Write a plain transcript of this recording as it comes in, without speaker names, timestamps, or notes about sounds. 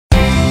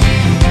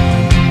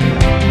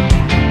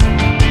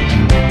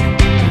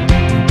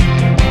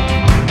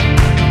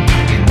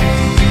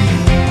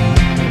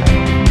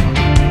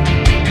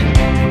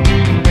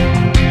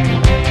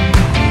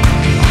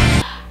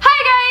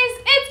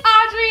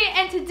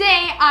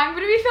Today I'm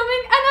going to be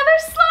filming another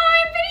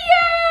slime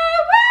video!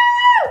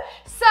 Woo!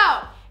 So,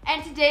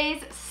 in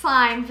today's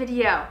slime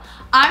video,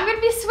 I'm going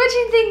to be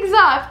switching things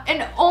up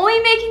and only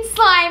making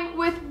slime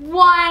with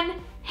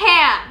one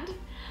hand.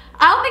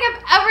 I don't think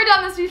I've ever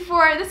done this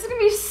before. This is going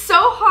to be so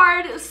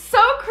hard,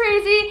 so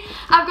crazy.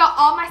 I've got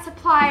all my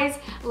supplies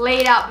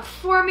laid out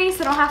before me,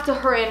 so I don't have to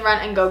hurry and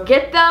run and go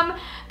get them.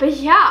 But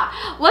yeah,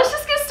 let's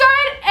just get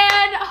started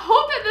and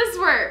hope that this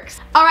works.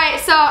 All right,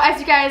 so as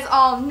you guys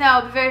all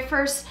know, the very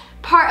first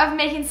part of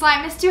making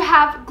slime is to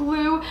have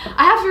glue.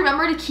 I have to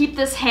remember to keep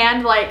this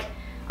hand like,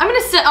 I'm gonna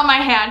sit on my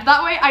hand.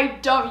 That way I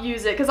don't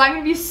use it because I'm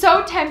gonna be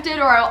so tempted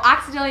or I'll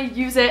accidentally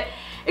use it.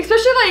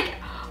 Especially like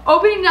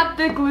opening up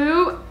the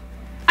glue.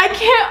 I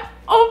can't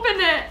open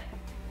it.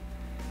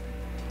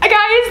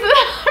 Guys,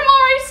 I'm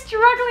already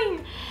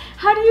struggling.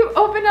 How do you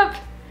open up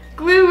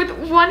glue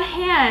with one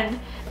hand?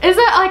 Is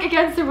that like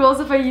against the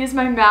rules if I use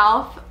my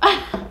mouth?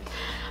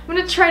 I'm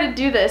gonna try to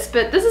do this,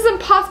 but this is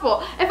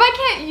impossible. If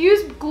I can't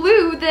use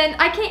glue, then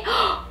I can't.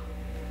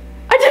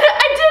 I did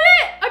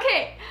it!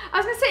 Okay, I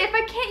was gonna say if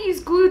I can't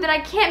use glue, then I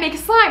can't make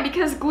slime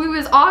because glue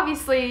is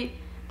obviously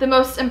the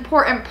most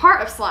important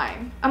part of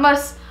slime.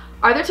 Unless,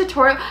 are there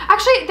tutorials?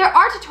 Actually, there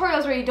are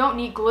tutorials where you don't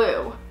need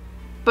glue,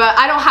 but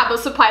I don't have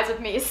those supplies with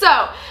me. So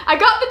I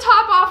got the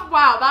top off.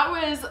 Wow, that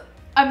was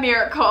a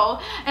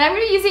miracle. And I'm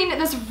gonna be using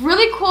this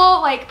really cool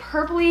like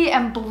purpley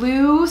and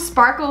blue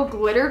sparkle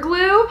glitter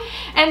glue.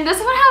 And this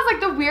one has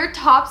like the weird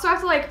top, so I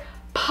have to like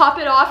pop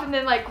it off and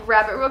then like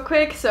grab it real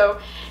quick. So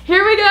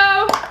here we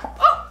go.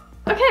 Oh,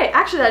 okay,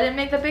 actually that didn't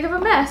make that big of a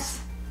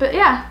mess, but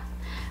yeah.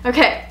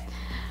 Okay,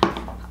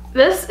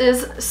 this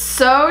is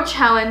so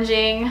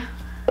challenging.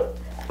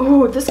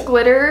 Ooh, this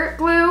glitter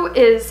glue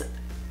is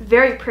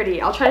very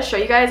pretty. I'll try to show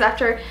you guys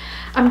after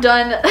I'm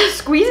done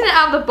squeezing it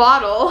out of the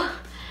bottle.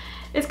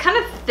 It's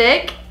kind of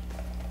thick,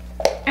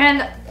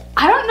 and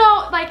I don't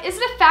know, like, is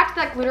it a fact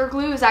that glitter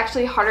glue is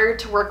actually harder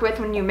to work with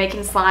when you're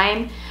making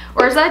slime?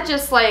 Or is that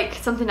just like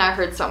something I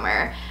heard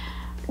somewhere?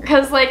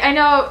 Because like, I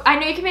know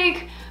you can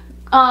make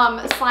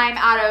slime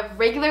out of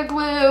regular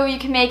glue, you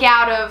can make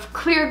out of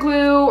clear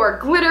glue or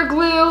glitter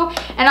glue,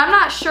 and I'm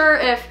not sure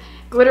if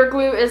glitter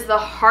glue is the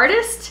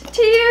hardest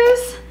to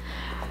use.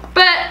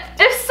 But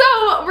if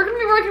so, we're gonna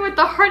be working with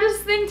the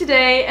hardest thing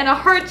today and a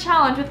hard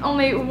challenge with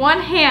only one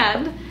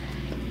hand.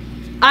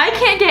 I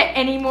can't get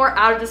any more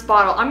out of this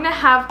bottle. I'm gonna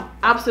have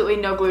absolutely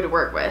no glue to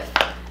work with.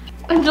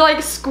 I'm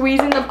like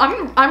squeezing them.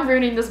 I'm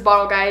ruining this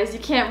bottle, guys.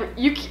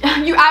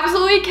 You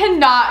absolutely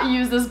cannot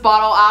use this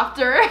bottle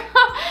after.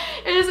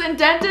 It is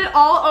indented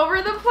all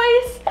over the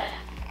place.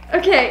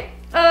 Okay,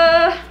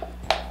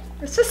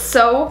 it's just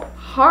so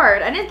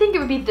hard. I didn't think it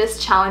would be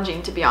this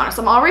challenging, to be honest.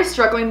 I'm already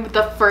struggling with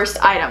the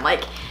first item.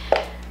 Like,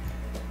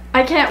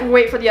 I can't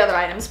wait for the other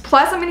items.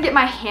 Plus, I'm gonna get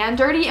my hand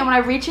dirty, and when I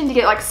reach in to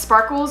get like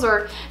sparkles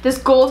or this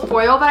gold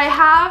foil that I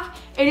have,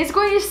 it is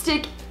going to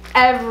stick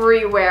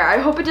everywhere. I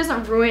hope it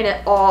doesn't ruin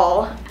it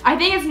all. I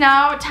think it's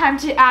now time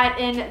to add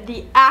in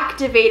the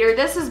activator.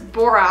 This is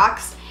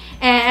borax,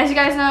 and as you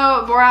guys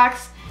know,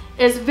 borax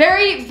is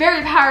very,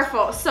 very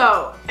powerful.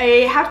 So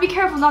I have to be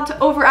careful not to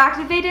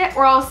over-activate it,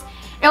 or else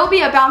it'll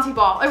be a bouncy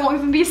ball. It won't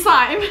even be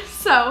slime.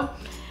 So,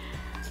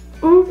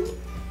 ooh,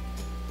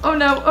 oh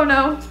no, oh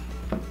no.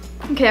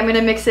 Okay, I'm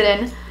gonna mix it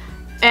in.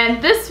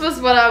 And this was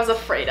what I was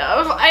afraid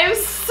of. I am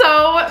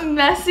so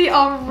messy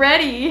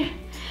already.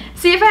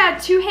 See, if I had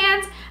two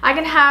hands, I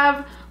can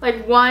have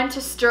like one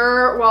to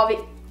stir while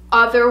the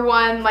other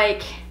one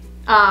like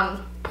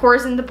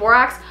pours in the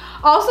borax.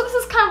 Also, this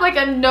is kind of like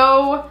a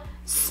no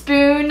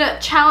spoon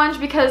challenge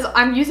because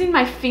I'm using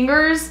my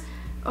fingers.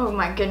 Oh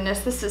my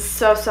goodness, this is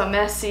so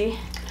messy.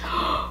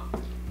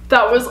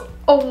 That was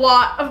a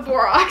lot of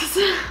borax.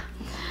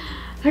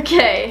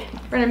 Okay,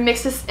 we're gonna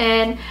mix this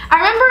in. I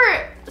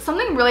remember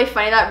something really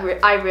funny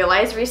that I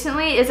realized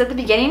recently is at the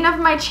beginning of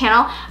my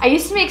channel, I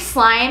used to make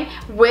slime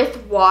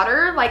with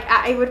water. Like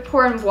I would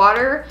pour in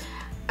water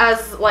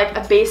as like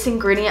a base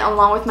ingredient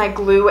along with my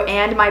glue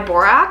and my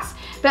borax.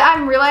 But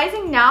I'm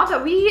realizing now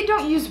that we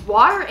don't use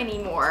water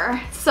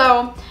anymore. So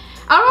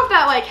I don't know if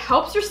that like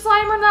helps your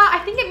slime or not. I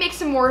think it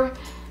makes it more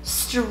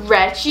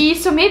stretchy.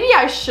 So maybe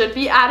I should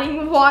be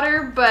adding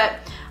water, but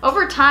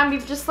over time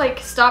we've just like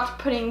stopped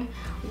putting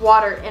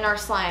water in our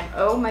slime.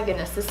 Oh my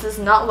goodness, this does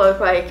not look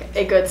like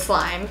a good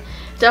slime.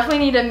 Definitely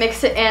need to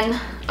mix it in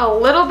a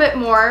little bit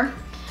more.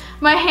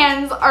 My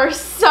hands are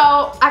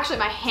so, actually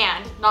my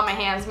hand, not my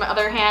hands, my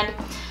other hand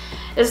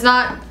is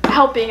not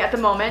helping at the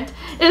moment.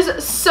 It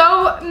is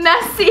so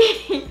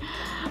messy.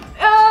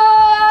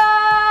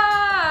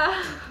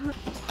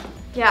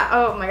 Yeah,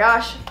 oh my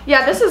gosh.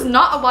 Yeah, this is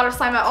not a lot of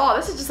slime at all.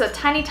 This is just a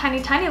tiny,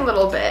 tiny, tiny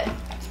little bit.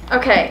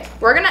 Okay,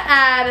 we're gonna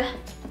add,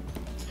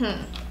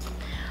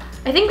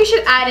 I think we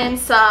should add in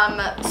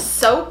some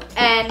soap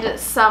and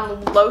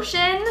some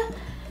lotion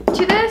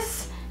to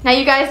this. Now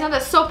you guys know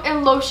that soap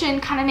and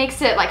lotion kind of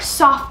makes it like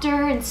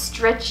softer and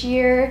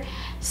stretchier.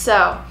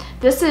 So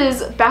this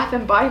is Bath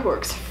 & Body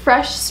Works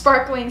Fresh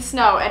Sparkling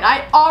Snow, and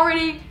I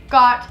already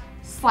got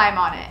slime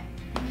on it.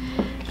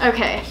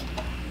 Okay,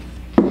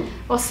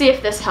 we'll see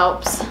if this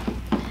helps.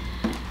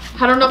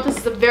 I don't know if this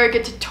is a very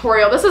good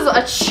tutorial. This is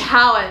a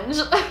challenge.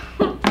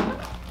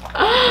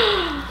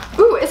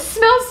 Ooh, it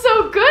smells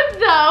so good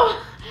though.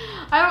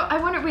 I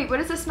wonder, wait, what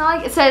does this smell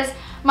like? It says,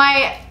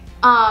 my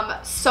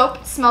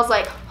soap smells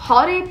like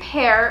holiday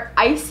pear,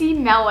 icy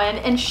melon,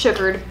 and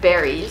sugared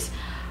berries.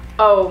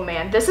 Oh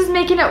man, this is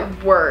making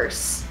it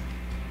worse.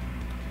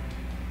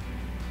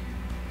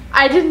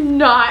 I did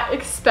not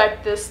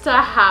expect this to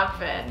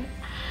happen.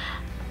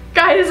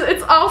 Guys,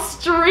 it's all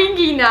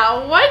stringy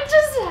now. What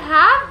just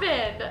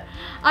happened?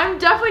 I'm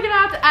definitely gonna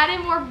have to add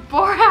in more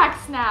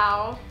borax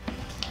now.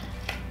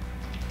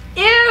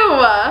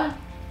 Ew.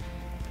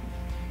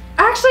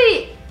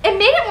 Actually, it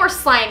made it more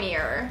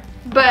slimier,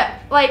 but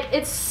like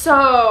it's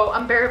so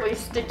unbearably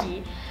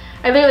sticky.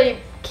 I literally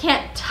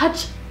can't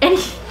touch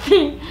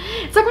anything.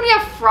 It's like when you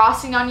have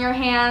frosting on your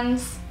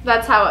hands.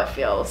 That's how it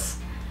feels.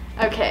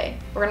 Okay,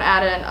 we're gonna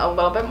add in a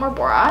little bit more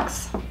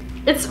borax.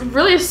 It's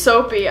really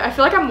soapy. I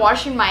feel like I'm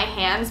washing my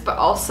hands, but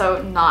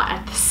also not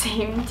at the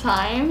same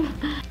time.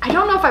 I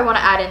don't know if I want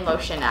to add in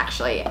lotion,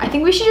 actually. I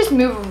think we should just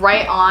move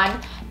right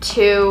on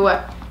to,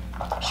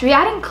 should we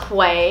add in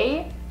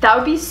clay? That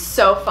would be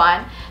so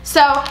fun. So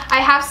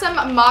I have some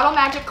Model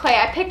Magic clay.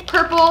 I picked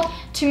purple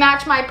to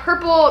match my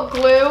purple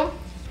glue.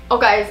 Oh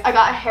guys, I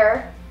got a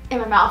hair in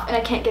my mouth and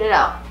I can't get it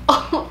out.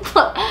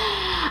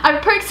 I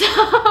picked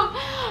some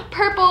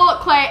purple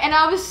clay and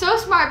I was so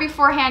smart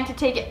beforehand to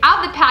take it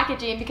out of the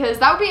packaging because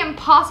that would be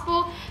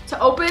impossible to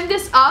open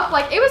this up.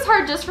 Like, it was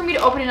hard just for me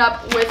to open it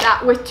up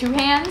with two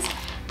hands,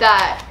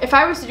 that if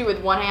I was to do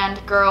with one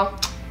hand, girl,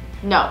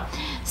 no.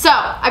 So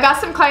I got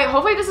some clay.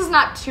 Hopefully this is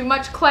not too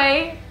much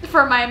clay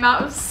for my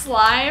amount of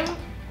slime.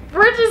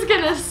 We're just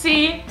gonna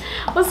see.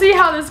 We'll see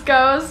how this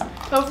goes.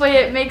 Hopefully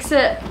it makes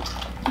it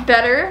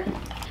better.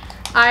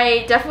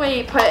 I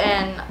definitely put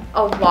in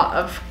a lot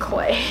of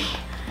clay.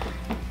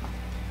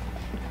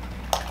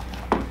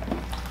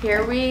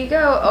 Here we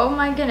go. Oh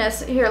my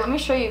goodness. Here, let me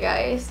show you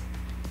guys.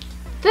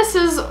 This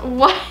is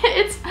what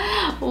it's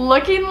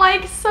looking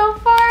like so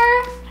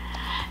far.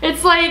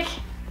 It's like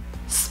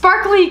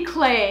sparkly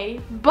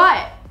clay,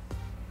 but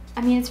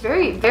I mean, it's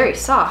very, very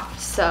soft.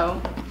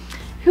 So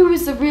who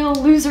is the real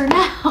loser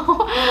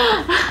now?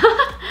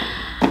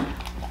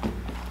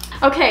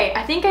 Okay,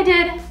 I think I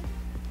did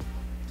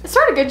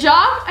sort of good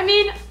job. I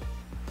mean,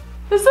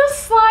 is this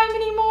slime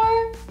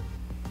anymore?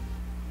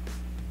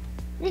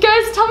 You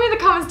guys tell me in the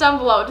comments down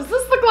below. Does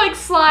this look like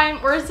slime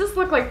or does this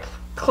look like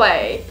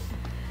clay?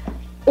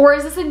 Or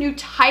is this a new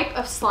type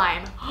of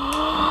slime?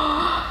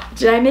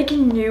 Did I make a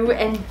new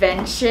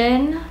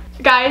invention?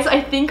 Guys,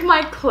 I think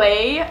my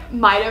clay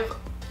might have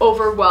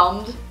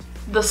overwhelmed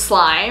the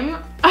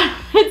slime.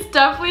 It's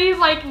definitely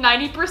like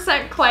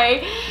 90%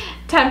 clay,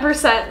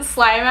 10%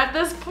 slime at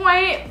this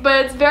point,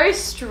 but it's very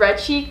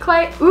stretchy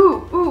clay.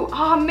 Ooh,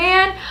 oh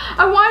man.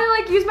 I want to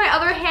like use my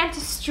other hand to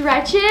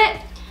stretch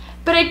it,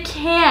 but I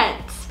can't.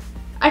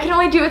 I can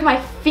only do it with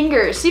my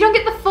fingers, so you don't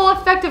get the full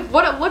effect of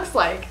what it looks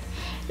like.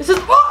 This is,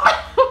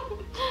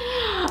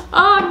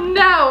 oh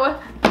no.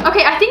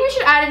 Okay, I think we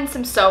should add in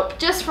some soap,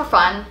 just for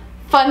fun.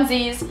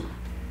 Funsies.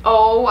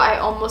 Oh, I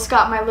almost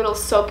got my little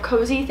soap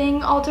cozy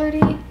thing all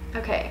dirty.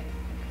 Okay.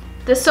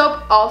 This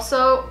soap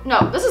also,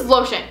 no, this is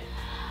lotion.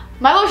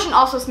 My lotion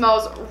also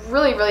smells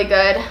really, really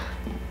good.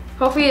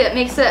 Hopefully it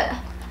makes it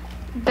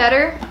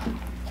better.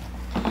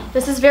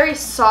 This is very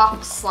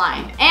soft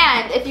slime.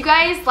 And if you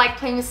guys like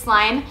playing with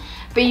slime,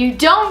 but you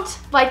don't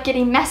like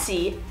getting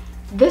messy,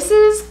 this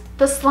is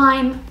the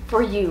slime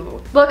for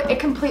you. Look, it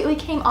completely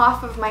came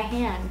off of my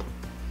hand.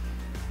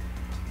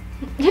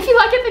 If you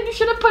like it, then you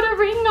should have put a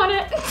ring on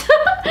it.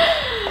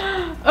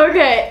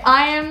 Okay,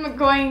 I am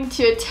going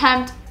to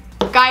attempt,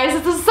 guys,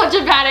 this is such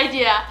a bad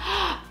idea.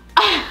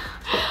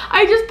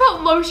 I just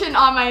put lotion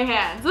on my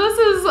hands.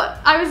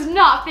 I was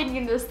not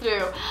thinking this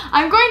through.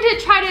 I'm going to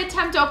try to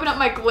attempt to open up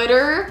my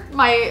glitter,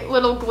 my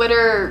little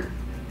glitter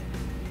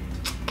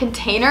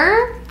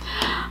container.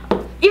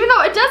 Even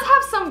though it does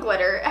have some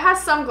glitter, it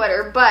has some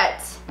glitter,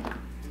 but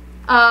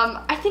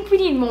I think we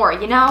need more,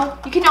 you know?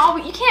 You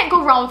can't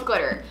go wrong with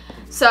glitter.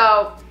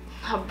 So,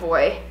 oh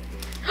boy.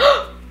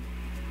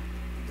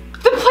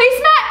 The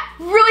placemat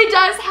really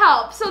does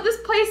help. So this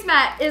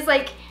placemat is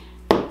like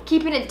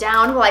keeping it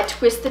down while I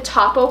twist the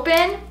top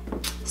open.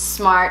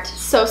 Smart,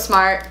 so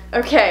smart.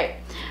 Okay,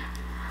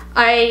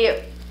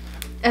 I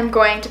am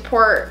going to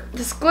pour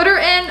this glitter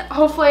in.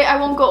 Hopefully I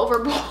won't go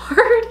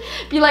overboard.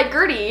 Be like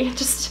Gertie,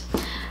 just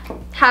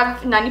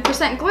have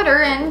 90%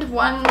 glitter and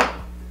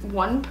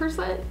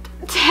 1%,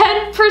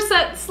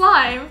 10%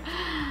 slime.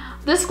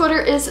 This glitter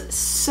is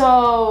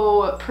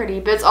so pretty,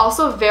 but it's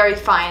also very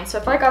fine. So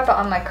if I got that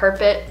on my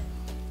carpet,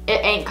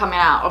 it ain't coming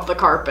out of the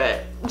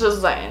carpet.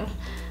 Just saying.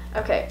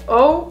 Okay,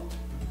 oh,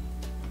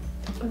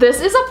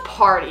 this is a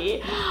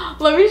party.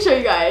 Let me show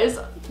you guys.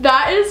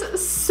 That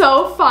is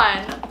so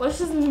fun. Let's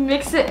just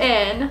mix it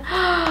in.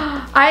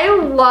 I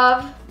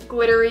love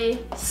glittery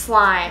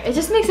slime. It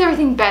just makes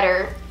everything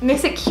better. It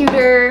makes it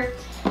cuter.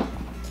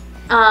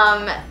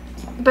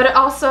 But it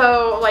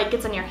also like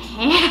gets on your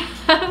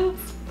hands.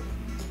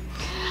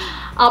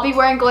 I'll be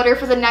wearing glitter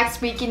for the next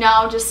week, you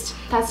know,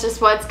 that's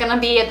just what it's gonna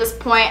be at this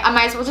point. I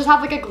might as well just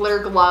have like a glitter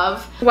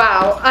glove.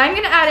 Wow, I'm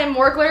gonna add in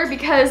more glitter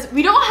because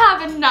we don't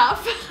have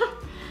enough.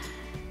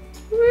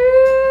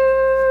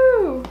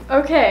 Woo!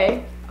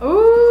 Okay.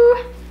 Ooh.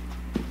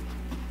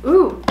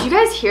 Ooh, do you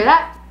guys hear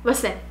that?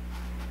 Listen.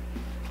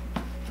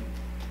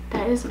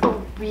 That is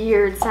a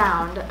weird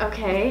sound.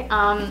 Okay,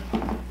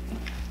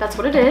 that's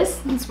what it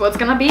is. That's what it's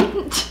gonna be.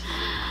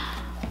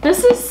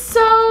 This is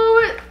so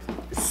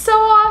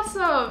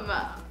awesome.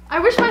 I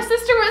wish my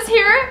sister was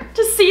here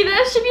to see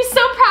this. She'd be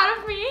so proud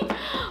of me.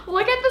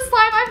 Look at the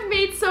slime I've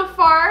made so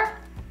far.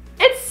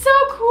 It's so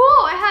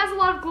cool. It has a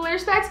lot of glitter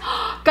specks.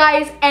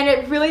 Guys, and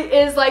it really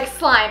is like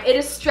slime. It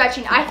is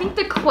stretching. I think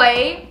the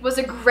clay was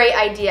a great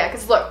idea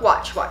because look,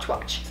 watch.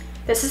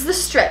 This is the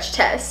stretch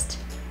test.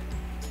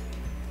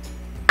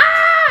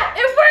 Ah,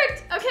 it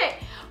worked. Okay,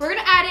 we're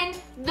gonna add in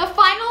the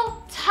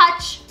final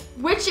touch,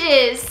 which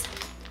is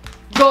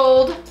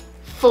gold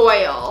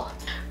foil.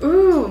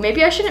 Ooh,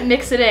 maybe I shouldn't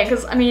mix it in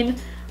because, I mean,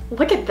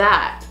 look at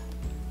that.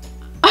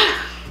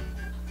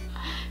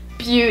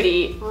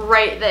 Beauty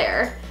right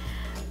there.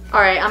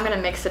 All right, I'm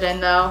gonna mix it in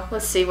though.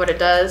 Let's see what it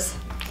does.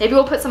 Maybe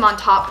we'll put some on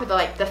top for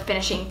the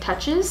finishing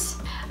touches.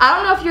 I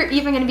don't know if you're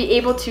even gonna be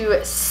able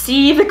to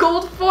see the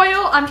gold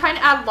foil. I'm trying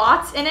to add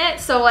lots in it,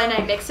 so when I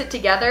mix it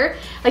together,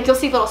 like you'll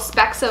see little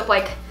specks of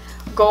like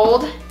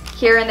gold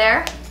here and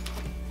there.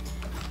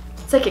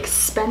 It's like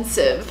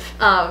expensive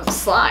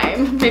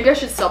slime. Maybe I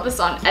should sell this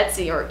on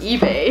Etsy or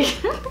eBay.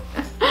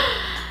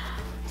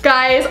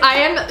 Guys, I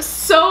am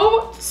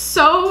so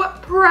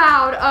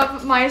proud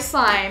of my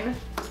slime.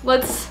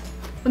 Let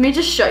me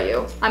just show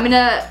you. I'm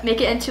gonna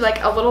make it into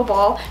like a little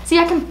ball. See,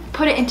 I can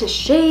put it into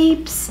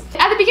shapes.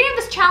 At the beginning of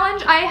this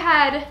challenge, I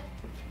had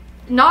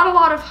not a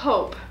lot of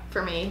hope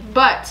for me,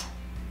 but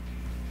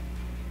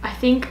I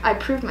think I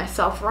proved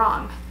myself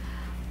wrong.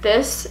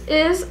 This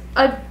is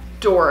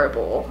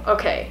adorable.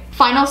 Okay,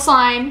 final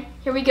slime.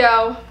 Here we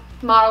go,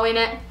 modeling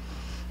it.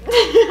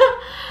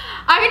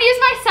 I'm gonna use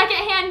my second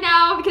hand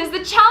now because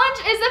the challenge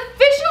is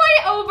officially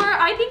over.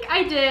 I think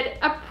I did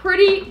a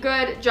pretty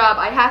good job,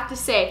 I have to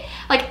say.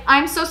 Like,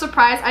 I'm so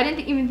surprised. I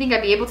didn't even think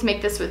I'd be able to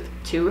make this with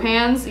 2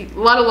 hands,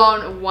 let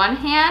alone 1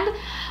 hand.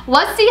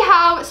 Let's see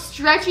how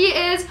stretchy it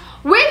is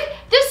with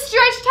the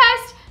stretch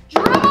test.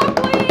 Drum roll,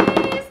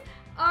 please.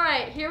 All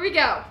right, here we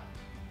go.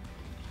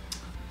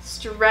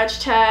 Stretch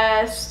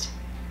test.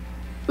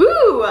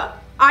 Ooh,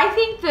 I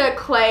think the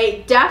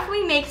clay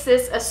definitely makes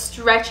this a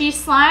stretchy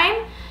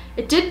slime.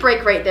 It did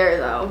break right there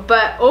though,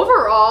 but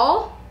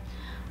overall,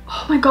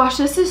 oh my gosh,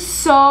 this is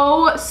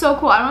so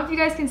cool. I don't know if you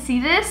guys can see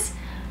this.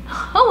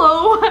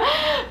 Hello.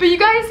 But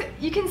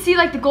you can see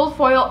like the gold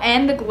foil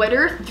and the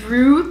glitter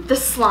through the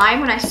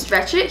slime when I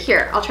stretch it.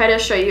 Here, I'll try to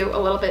show you a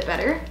little bit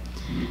better.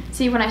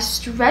 See, when I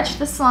stretch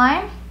the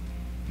slime,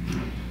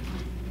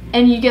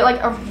 and you get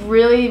like a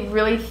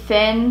really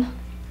thin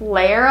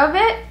layer of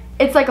it,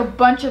 it's like a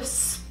bunch of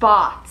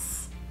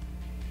spots.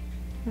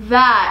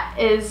 That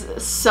is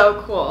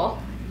so cool.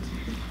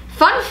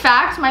 Fun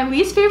fact, my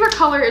least favorite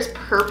color is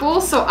purple,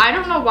 so I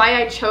don't know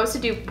why I chose to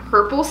do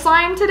purple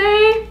slime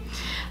today,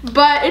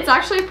 but it's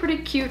actually a pretty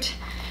cute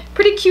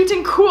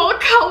and cool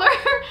color.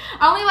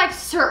 I only like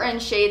certain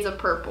shades of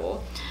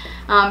purple.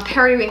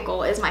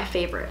 Periwinkle is my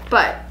favorite,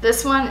 but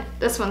this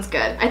one's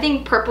good. I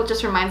think purple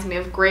just reminds me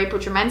of grape,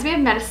 which reminds me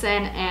of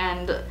medicine,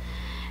 and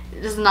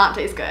it does not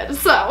taste good.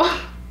 So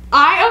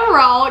I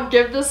overall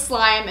give this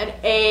slime an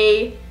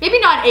A, maybe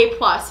not an A+,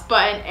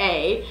 but an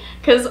A,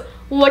 because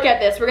look at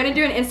this. We're gonna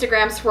do an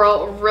Instagram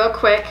swirl real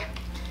quick.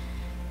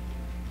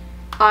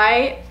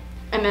 I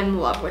am in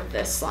love with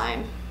this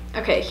slime.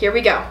 Okay, here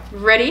we go.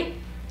 Ready?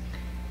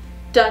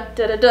 Dun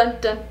dun dun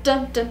dun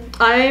dun dun.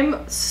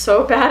 I'm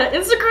so bad at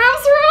Instagram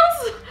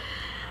swirls.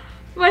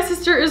 My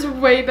sister is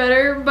way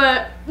better,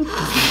 but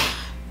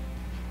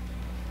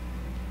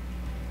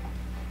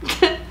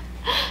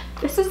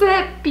this is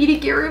it. BD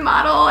Guru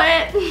model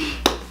it.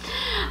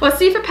 Let's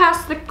see if it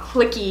passed the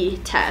clicky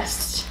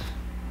test.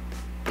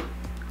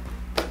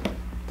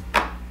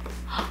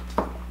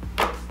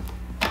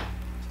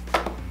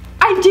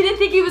 I didn't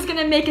think it was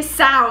gonna make a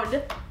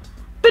sound,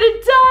 but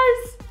it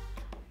does.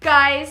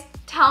 Guys,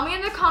 tell me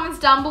in the comments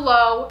down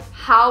below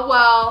how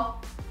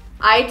well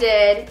I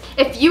did.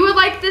 If you would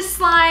like this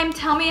slime,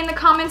 tell me in the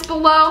comments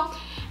below.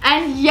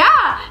 And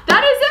yeah,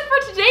 that is it for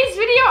today's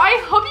video. I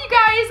hope you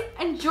guys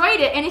enjoyed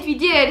it. And if you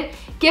did,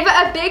 give it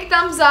a big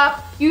thumbs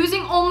up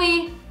using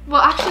only,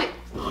 well actually,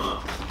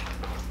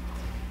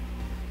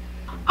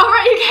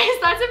 alright you guys,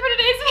 that's it for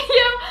today's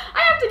video.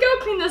 I have to go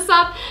clean this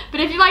up. But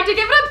if you'd like to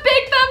give it a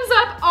big thumbs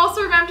up,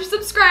 also remember to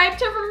subscribe,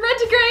 turn from red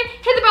to gray,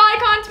 hit the bell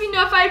icon to be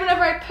notified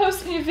whenever I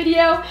post a new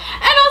video.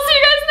 And I'll see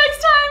you guys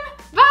next time.